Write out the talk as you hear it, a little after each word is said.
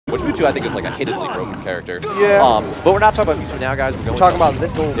which Mewtwo I think is like a hideously broken character. Yeah. But we're not talking about Mewtwo now, guys. We're talking about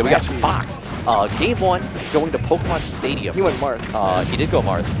this little. Yeah, we got Fox. Game 1 going to Pokemon Stadium. He went Marth. He did go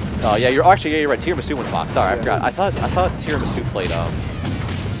Marth. Yeah, you're right. Tiramisu went Fox. Sorry, I forgot. I thought Tiramisu played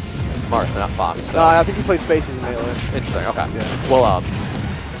Marth, not Fox. No, I think he plays Spaces in Melee. Interesting. Okay. Yeah. Well,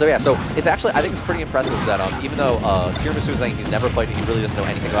 so yeah, so it's actually, I think it's pretty impressive that even though Tiramisu is saying he's never played and he really doesn't know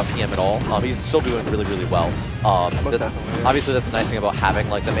anything about PM at all, he's still doing really, really well. Obviously, that's the nice thing about having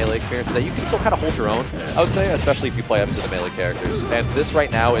like the Melee experience is that you can still kind of hold your own, I would say, especially if you play obviously the Melee characters. And this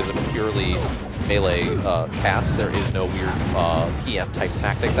right now is a purely Melee cast. There is no weird PM type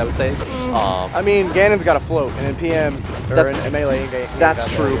tactics, I would say. I mean, Ganon's got a float, and in PM, or in Melee,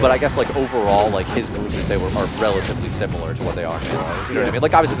 that's true, but I guess like overall, like his moves, they say, are relatively similar to what they are in Melee. You know what I mean?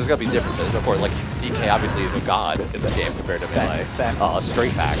 Like obviously, there's gonna be differences. Of course, like DK obviously is a god in this game compared to Melee.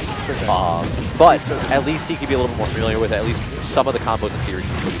 Straight facts. But at least he can be a little more familiar with it. At least some of the combos in theory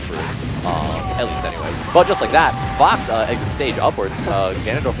should still be true. At least anyways. But just like that, Fox exits stage upwards.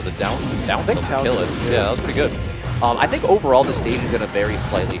 Ganondorf with a down tilt to kill it. Yeah, that was pretty good. I think overall the stage is going to very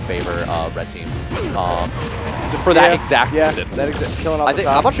slightly favor Red Team. For that exact reason. Killing off the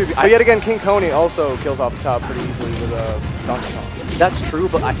top. But yet again, King Koney also kills off the top pretty easily with Donkey Kong. That's true,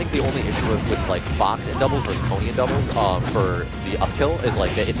 but I think the only issue with like Fox in doubles versus Koney in doubles for the up kill is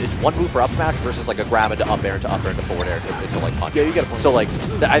like it's one move for up smash versus like a grab into up air into forward air to like punch. Yeah, you get a point. So like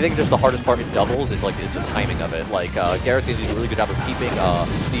I think just the hardest part in doubles is the timing of it. Like Garrett's gonna do a really good job of keeping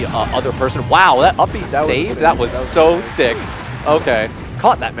the other person. Wow, that up B save, that was so sick. Okay,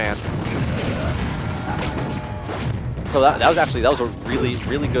 caught that man. So that was a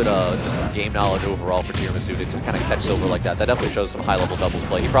really good just game knowledge overall for Tiramisu to kind of catch Silver like that. That definitely shows some high level doubles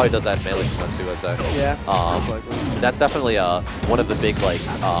play. He probably does that in Melee sometimes too, I'd say. Yeah. That's definitely one of the big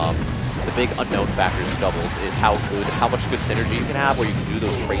the big unknown factors in doubles is how much good synergy you can have where you can do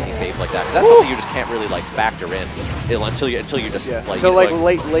those crazy saves like that. Because that's something you just can't really like factor in until you just until like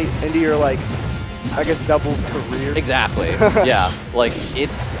late into your like I guess doubles career. Exactly. Yeah. Like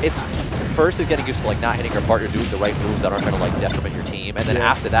it's first is getting used to like not hitting your partner, doing the right moves that aren't going to like detriment your team, and then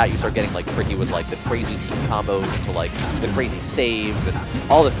after that you start getting like tricky with like the crazy team combos into like the crazy saves and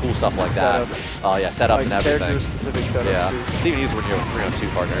all the cool stuff like that. Setup like and everything. Character-specific setups too. It's even easier when you're a 3-on-2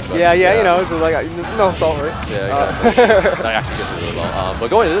 partner. But, you know, it's like no assault hurt. Yeah, exactly. That actually gets really well. But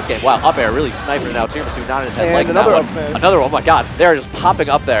going to this game, wow, up air really sniping it out. Tiramisu not in his head. And like another up one. Another one. Oh my god, they're just popping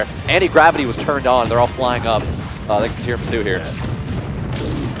up there. Anti-gravity was turned on. They're all flying up. Thanks to Tiramisu here.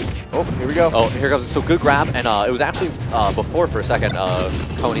 Oh, here we go. Oh, here goes. So good grab, and it was actually before for a second.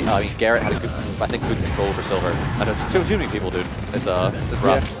 Garrett had good control over Silver. I know too many people, dude. It's rough.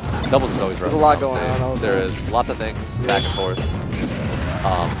 Yeah. Doubles is always rough. There's a lot going on. There is lots of things back and forth.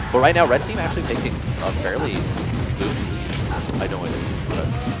 But right now, Red Team actually taking a fairly good. I know it, but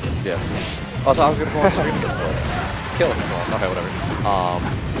yeah. Oh, I thought I was gonna go on screen against kill him as well. Okay, whatever.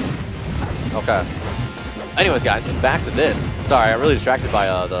 Okay. Anyways, guys, back to this. Sorry, I'm really distracted by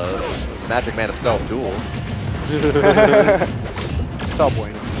the Magic Man himself duel. It's all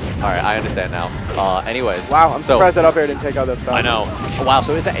bueno. All right, I understand now. Anyways. Wow, I'm surprised that up air didn't take out that stop. I know. Wow,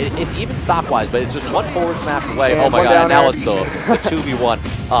 so it's even stock-wise, but it's just one forward smash away. And oh my god, and now air. it's the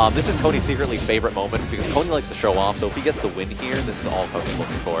 2v1. This is Koney's secretly favorite moment because Koney likes to show off, so if he gets the win here, this is all Koney's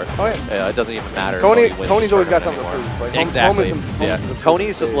looking for. Oh yeah. It doesn't even matter. Koney's always got something to prove. Like, exactly.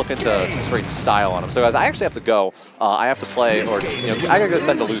 Koney's just looking to straight style on him. So guys, I actually have to go. I have to play, or I gotta get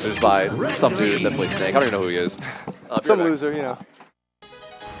sent to losers by some dude that plays Snake. I don't even know who he is. Some loser, you know.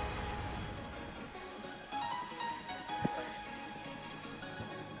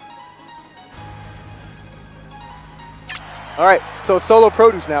 All right, so it's solo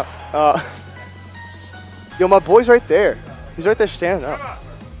produce now. Yo, my boy's right there. He's right there standing up.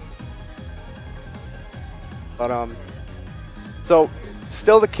 But so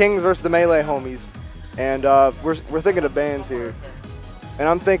still the Kings versus the Melee homies, and we're thinking of bans here, and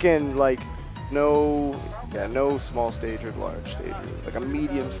I'm thinking like no small stage or large stage, like a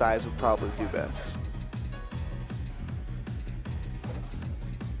medium size would probably do best.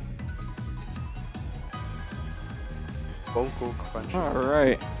 Vocal crunch. All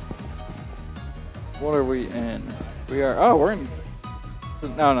right. What are we in? We are. Oh, we're in.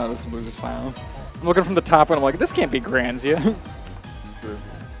 No, this is losers finals. I'm looking from the top and I'm like, this can't be Granzia.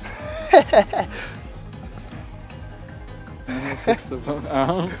 Fix the phone.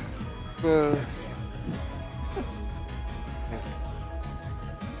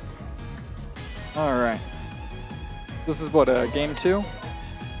 All right. This is what, game 2?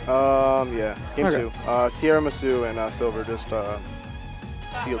 Yeah, game 2. Tiramisu and Silver just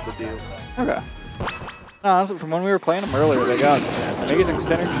sealed the deal. Okay. No, honestly, from when we were playing them earlier, they got amazing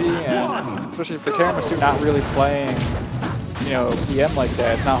synergy, and especially for Tiramisu not really playing, you know, PM like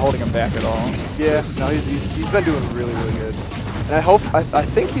that, it's not holding him back at all. Yeah, no, he's been doing really, really good. And I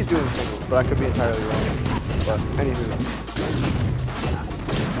think he's doing singles, but I could be entirely wrong. But anywho.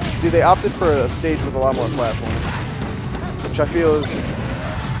 See, they opted for a stage with a lot more platforms, which I feel is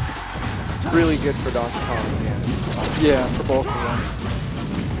really good for Donkey Kong in the end. Yeah, for both of them.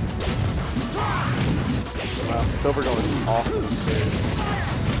 Wow, Silver going off.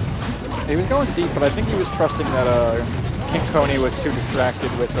 He was going deep, but I think he was trusting that King Koney was too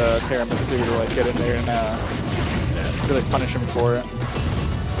distracted with Tiramisu to like get in there and really punish him for it.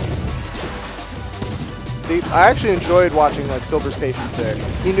 See, I actually enjoyed watching like Silver's patience there.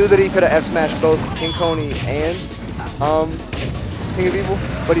 He knew that he could have F-smashed both King Koney and King of Evil,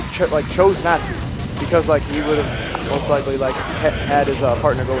 but he chose not to because like he would have most likely like had his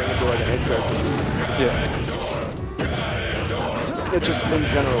partner going into like an edge guard situation. Yeah. It's just in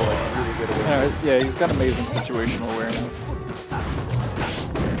general like really good awareness. Yeah, he's got amazing situational awareness.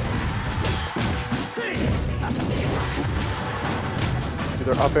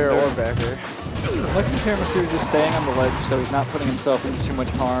 Either up air or back air. Lucky Tiramisu just staying on the ledge so he's not putting himself into too much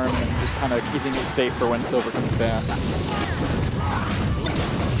harm and just kind of keeping it safe for when Silver comes back.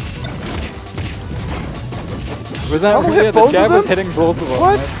 Was that really it? The jab was hitting both of them.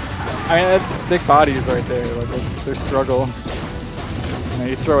 What? I mean, that's big bodies right there. Like, it's their struggle. You know,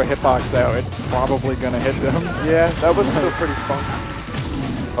 you throw a hitbox out, it's probably going to hit them. Yeah, that was still pretty fun.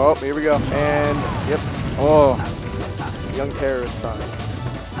 Oh, here we go. And, yep. Oh. Young terrorist time.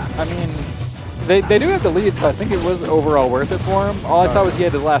 I mean, they do have the lead, so I think it was overall worth it for him. All I saw was he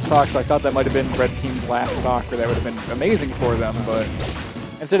had his last stock, so I thought that might have been Red Team's last stock, or that would have been amazing for them, but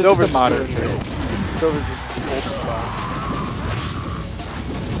instead it's just a moderate trade. Silver just pulled the stock.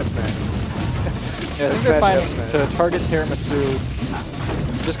 That's bad. Yeah, I think they're finding to target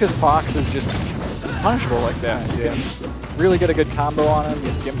Tiramisu, just because Fox is just punishable like that. You can really get a good combo on him,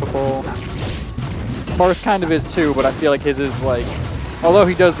 he's gimpable. Marth kind of is too, but I feel like his is like, although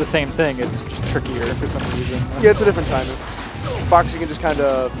he does the same thing, it's just trickier for some reason. Yeah, it's a different timing. Fox, you can just kind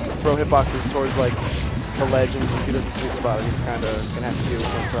of throw hitboxes towards like the ledge, and if he doesn't sweet spot it, he's kind of gonna have to deal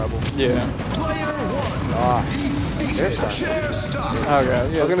with no problem. Yeah. There's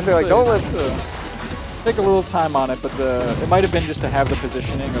Okay. Yeah, I was gonna say like, don't let take a little time on it, but it might have been just to have the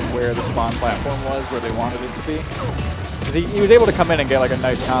positioning of where the spawn platform was, where they wanted it to be. Because he was able to come in and get like a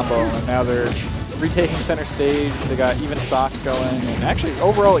nice combo, and now they're retaking center stage. They got even stocks going, and actually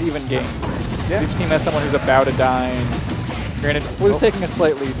overall even game. Yeah. Each team has someone who's about to die. And granted, Blue's taking a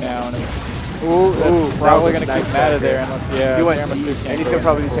slight lead now, and probably going to keep him out of there unless Tiramisu can't. And he's gonna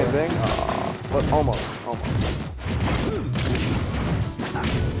probably do the same thing. But almost.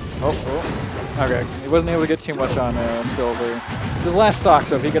 Okay, he wasn't able to get too much on Silver. It's his last stock,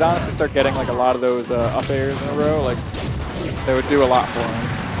 so if he could honestly start getting like a lot of those up airs in a row, like they would do a lot for him.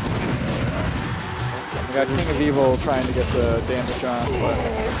 We got King of Evil trying to get the damage on, but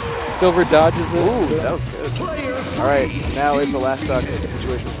Silver dodges it. Ooh, that was good. All right, now it's a last stock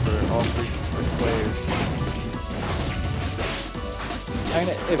situation for all three players. I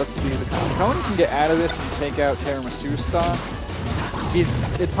mean, let's see, if Koney can get out of this and take out Tiramisu's stock,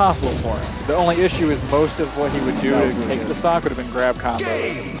 it's possible for him. The only issue is most of what he would do to take the stock would have been grab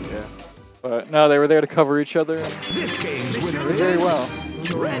combos. Yeah. But no, they were there to cover each other. This game's winner Very well.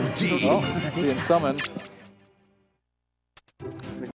 Red Team. Oh, being summoned.